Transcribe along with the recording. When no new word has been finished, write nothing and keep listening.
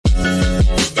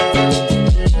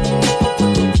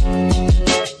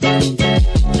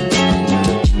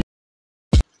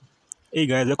Hey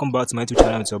guys, welcome back to my YouTube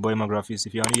channel. It's your boy Graphics.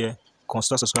 If you're new here,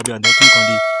 consider subscribing and then click on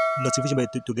the notification bell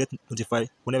to get notified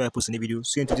whenever I post a new video.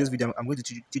 So in today's video, I'm going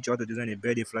to teach you how to design a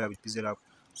birthday flyer with Pixellab.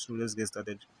 So let's get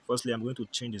started. Firstly, I'm going to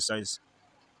change the size,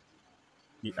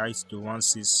 the height to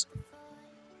 1.6,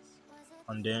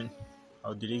 and then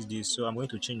I'll delete this. So I'm going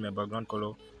to change my background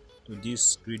color to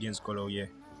this gradient color here.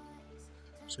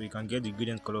 So you can get the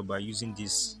gradient color by using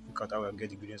this. Look at how I get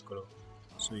the gradient color.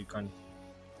 So you can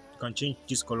change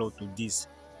this color to this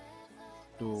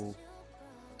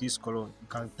color. You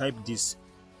can type this,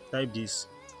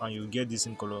 and you get this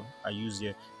in color I use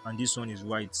here. And this one is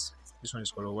white, this one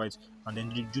is color white, and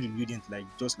then you do the gradient like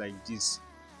just like this,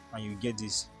 and you get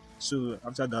this. So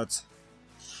after that,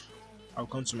 I'll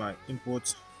come to my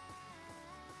import,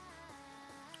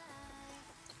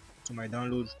 to my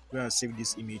download where I save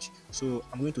this image. So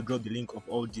I'm going to drop the link of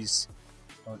all this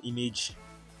image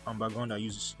and background I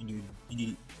use in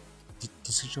the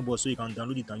description box, so you can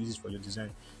download it and use it for your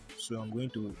design. So I'm going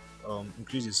to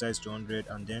increase the size to 100,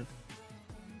 and then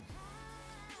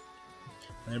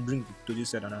bring it to this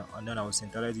side, and then I will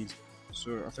centralize it.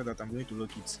 So after that, I'm going to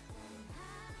lock it.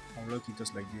 I'll lock it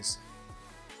just like this.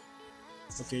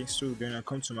 Okay, so then I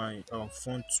come to my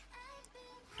font,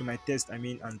 to my text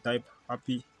and type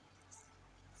happy,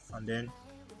 and then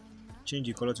change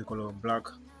the color to color black,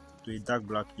 to a dark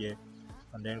black here,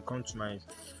 and then come to my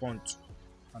font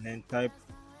and then type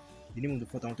the name of the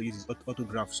font I want to use is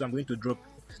autograph. So I'm going to drop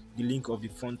the link of the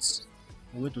font.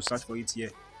 I'm going to search for it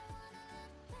here,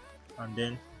 and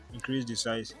then increase the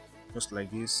size just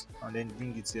like this, and then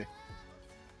bring it here.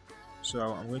 So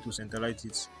I'm going to centralize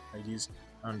it like this,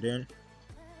 and then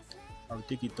I'll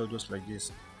take it up just like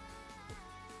this.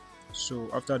 So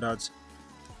after that,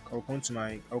 I'll come to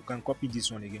I can copy this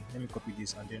one again. Let me copy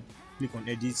this, and then click on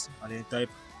edit, and then type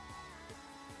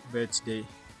birthday.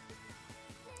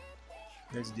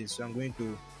 So I'm going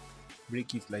to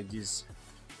break it like this,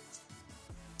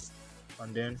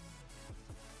 and then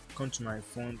come to my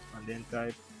font, and then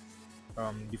type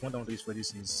the font I want to use for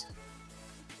this is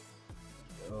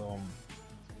let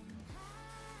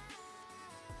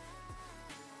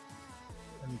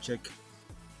me check,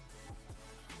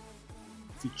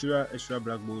 Futura extra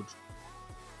blackboard.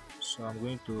 So I'm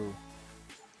going to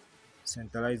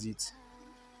centralize it.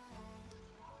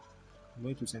 I'm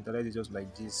going to centralize it just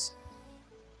like this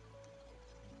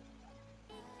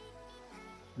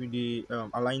with the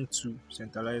align to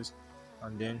centralize,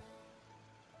 and then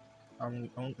I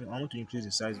want to increase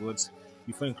the size. But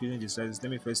before increasing the size, let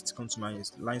me first come to my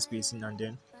line spacing, and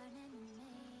then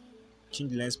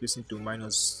change the line spacing to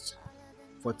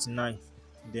 -49.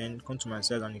 Then come to my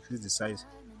size and increase the size.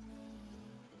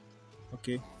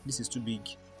 Okay, this is too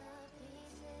big,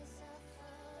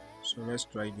 so let's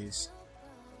try this,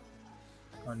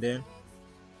 and then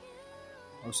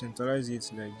I'll centralize it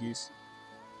like this.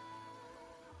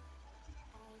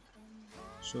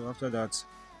 So after that,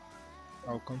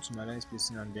 I'll come to my line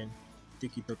spacing and then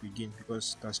take it up again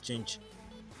because it has changed.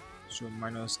 So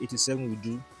 -87 will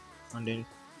do, and then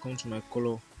come to my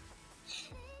color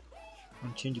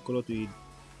and change the color to a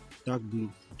dark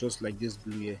blue, just like this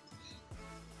blue here.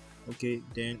 Okay,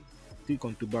 then click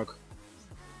on to back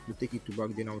to take it to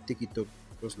back. Then I'll take it up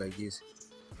just like this,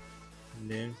 and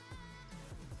then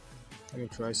let me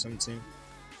try something.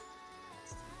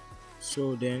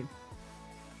 So then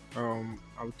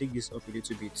I'll take this up a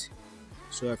little bit.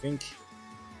 So I think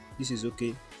this is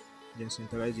okay. Then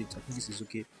centralize it. I think this is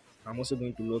okay. I'm also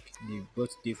going to lock the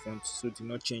birthday font so it will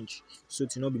not change, so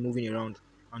it will not be moving around.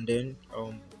 And then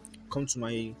come to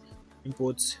my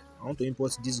import. I want to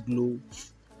import this glow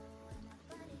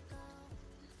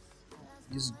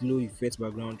effect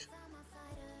background.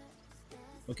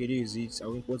 Okay, this is it.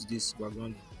 I'll import this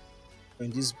background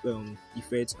and this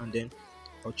effect, and then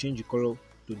I'll change the color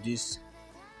to this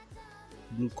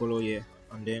blue color here,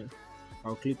 and then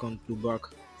I'll click on to back,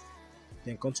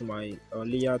 then come to my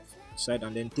layout side,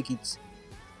 and then take it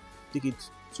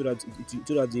so that it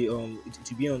will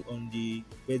be on the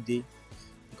birthday.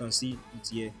 You can see it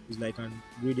here. It's like an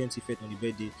gradient effect on the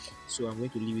birthday. So I'm going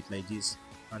to leave it like this,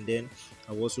 and then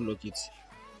I'll also lock it,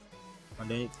 and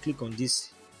then click on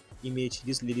this image,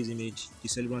 this lady's image, the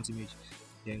celebrant image.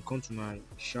 Then come to my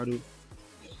shadow,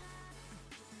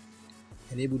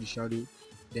 enable the shadow,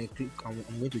 then click. I'm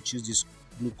going to choose this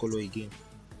blue color again.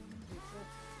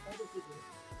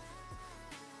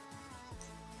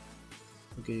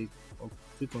 Okay, I'll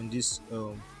click on this.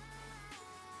 You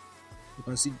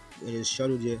can see a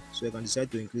shadow there, so I can decide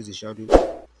to increase the shadow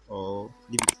or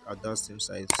leave it at that same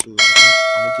size. So I think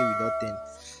I'm okay with that 10.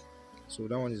 So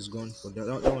that one is gone for that.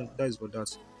 That is for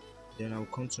that. Then I'll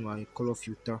come to my color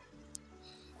filter.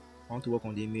 I want to work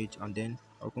on the image, and then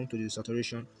I'll come to the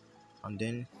saturation, and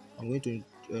then I'm going to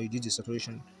reduce the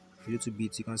saturation a little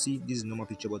bit. You can see this is a normal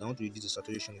picture, but I want to reduce the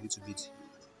saturation a little bit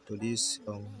to this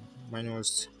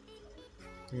minus,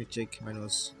 let me check,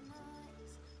 minus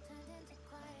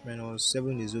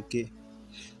 7 is okay.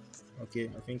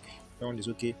 Okay, I think that one is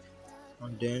okay.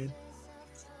 And then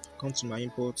come to my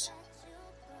import,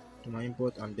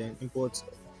 and then import.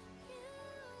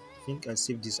 I think I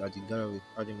saved this at the gallery,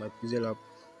 at my Pixellab.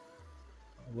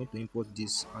 I'm going to import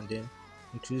this and then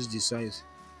increase the size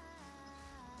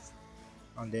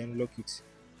and then lock it.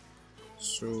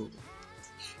 So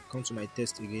come to my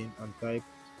test again and type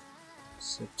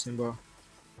September.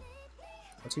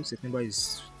 I think September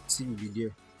is still will be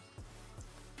there,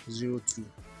 02,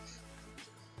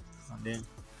 and then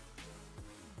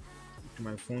to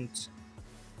my font,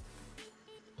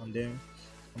 and then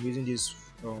I'm using this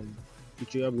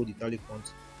Futura bold italic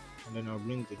font, and then I'll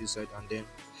bring it to this side and then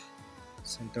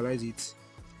centralize it,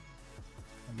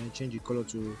 and then change the color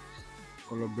to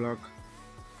color black.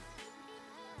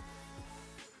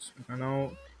 So I can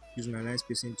now use my line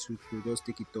spacing tool to just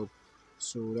take it up.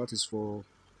 So that is for,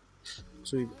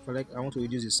 so if I like, I want to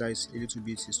reduce the size a little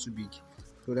bit, it's too big,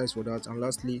 so that's for that. And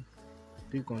lastly,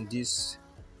 click on this,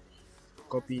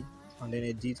 copy, and then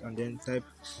edit, and then type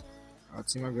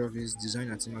Atima Graphics, design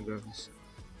Atima Graphics.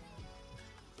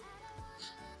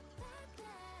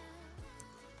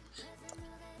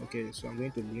 Okay, so I'm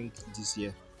going to bring this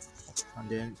here, and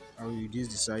then I will reduce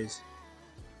the size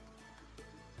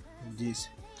of this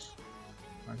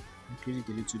and increase it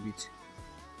a little bit.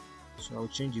 So I'll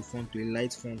change the font to a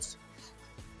light font,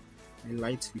 a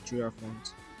light Futura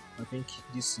font. I think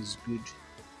this is good,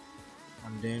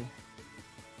 and then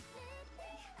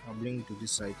I'll bring it to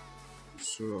this side.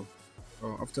 So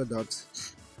after that,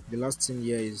 the last thing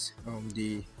here is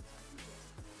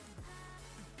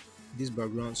this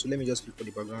background. So let me just click for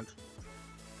the background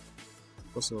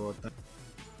because of our time.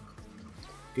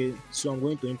 Okay, so I'm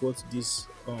going to import this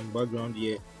background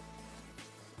here.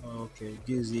 Okay,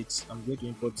 this is it. I'm going to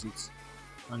import it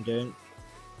and then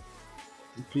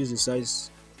increase the size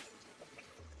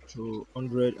to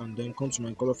 100, and then come to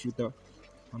my color filter,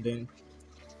 and then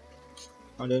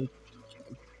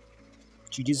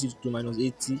reduce it to minus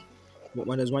 80,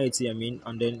 minus 180 I mean,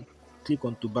 and then click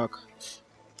on to back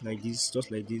like this,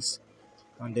 just like this,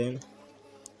 and then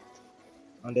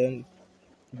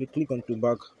if you click on to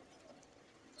back,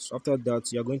 so after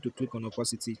that you are going to click on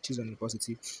opacity, choose an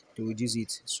opacity to reduce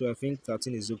it. So I think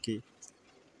 13 is okay.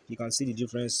 You can see the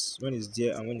difference when it's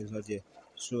there and when it's not there.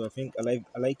 So I think I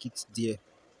like it there,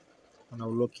 and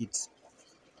I'll lock it.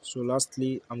 So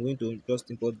lastly, I'm going to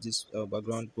just import this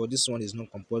background, but this one is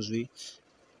not compulsory.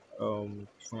 For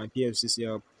my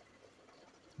PFCC app,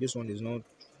 this one is not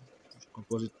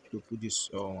compulsory to put this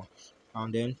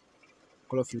and then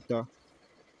color filter,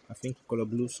 I think color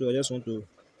blue. So I just want to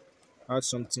add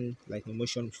something like a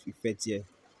motion effect here.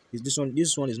 Is this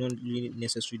one is not really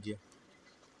necessary there,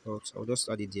 but I'll just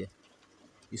add it there.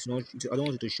 It's not, I don't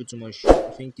want it to show too much. I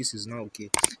think this is now okay.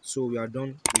 So we are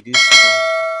done with this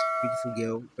beautiful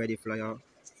girl birthday flyer.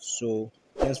 So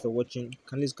thanks for watching.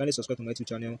 Kindly subscribe to my YouTube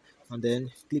channel, and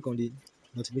then click on the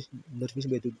notification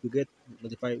bell to get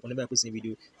notified whenever I post a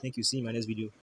video. Thank you. See you in my next video.